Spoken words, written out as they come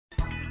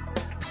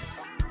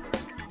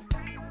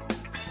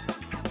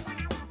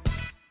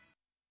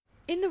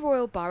In the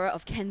Royal Borough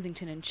of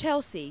Kensington and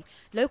Chelsea,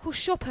 local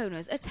shop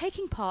owners are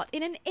taking part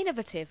in an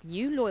innovative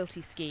new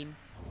loyalty scheme.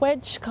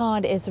 Wedge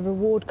card is a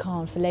reward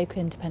card for local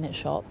independent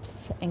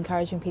shops,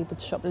 encouraging people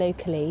to shop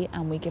locally,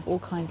 and we give all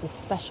kinds of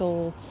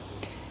special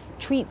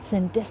treats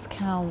and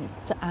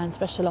discounts and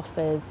special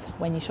offers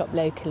when you shop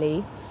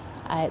locally.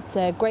 It's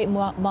a great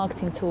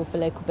marketing tool for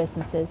local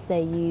businesses.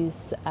 They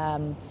use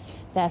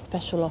their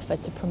special offer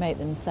to promote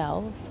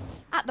themselves.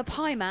 At the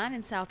Pie Man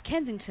in South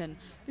Kensington,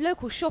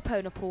 local shop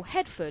owner Paul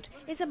Hedford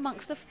is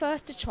amongst the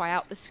first to try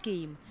out the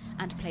scheme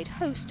and played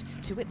host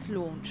to its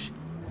launch.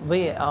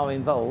 We are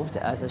involved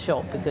as a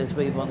shop because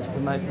we want to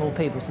promote more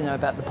people to know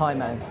about the Pie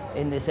Man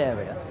in this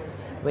area.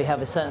 We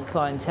have a certain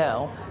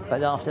clientele,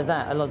 but after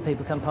that a lot of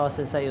people come past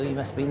and say, oh, you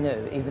must be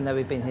new, even though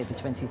we've been here for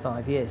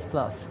 25 years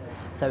plus.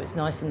 So it's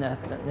nice to know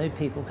that new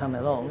people come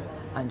along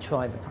and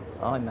try the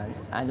Pie Man,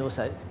 and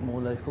also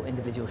more local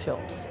individual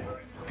shops.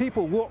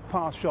 People walk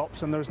past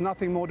shops, and there's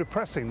nothing more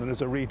depressing than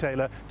as a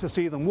retailer to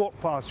see them walk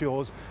past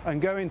yours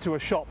and go into a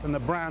shop and a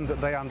brand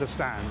that they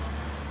understand.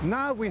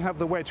 Now we have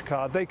the Wedge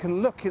card, they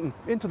can look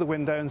into the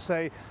window and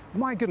say,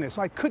 my goodness,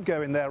 I could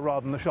go in there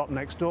rather than the shop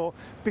next door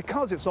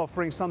because it's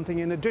offering something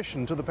in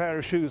addition to the pair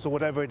of shoes or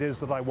whatever it is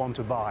that I want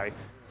to buy.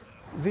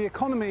 The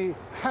economy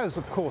has,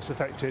 of course,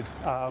 affected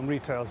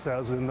retail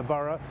sales within the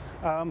borough.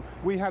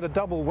 We had a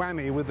double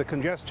whammy with the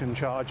congestion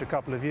charge a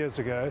couple of years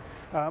ago,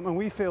 and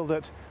we feel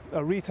that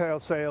retail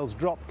sales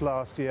dropped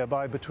last year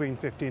by between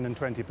 15% and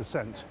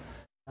 20%.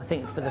 I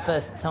think for the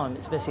first time,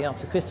 especially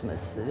after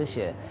Christmas this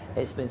year,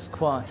 it's been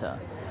quieter,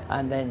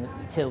 and then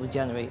till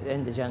January,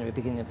 end of January,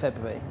 beginning of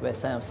February, where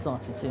sales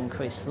started to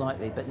increase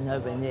slightly, but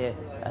nowhere near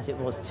as it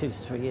was 2 to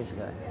 3 years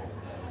ago.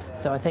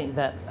 So I think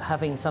that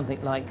having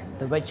something like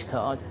the Wedge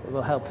card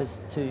will help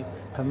us to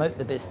promote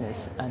the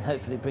business and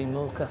hopefully bring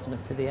more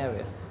customers to the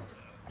area.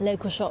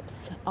 Local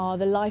shops are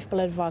the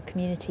lifeblood of our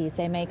communities.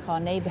 They make our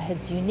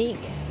neighbourhoods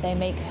unique, they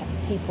make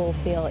people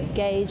feel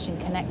engaged and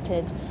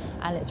connected,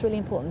 and it's really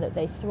important that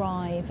they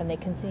thrive and they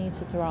continue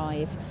to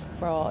thrive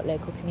for our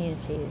local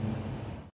communities.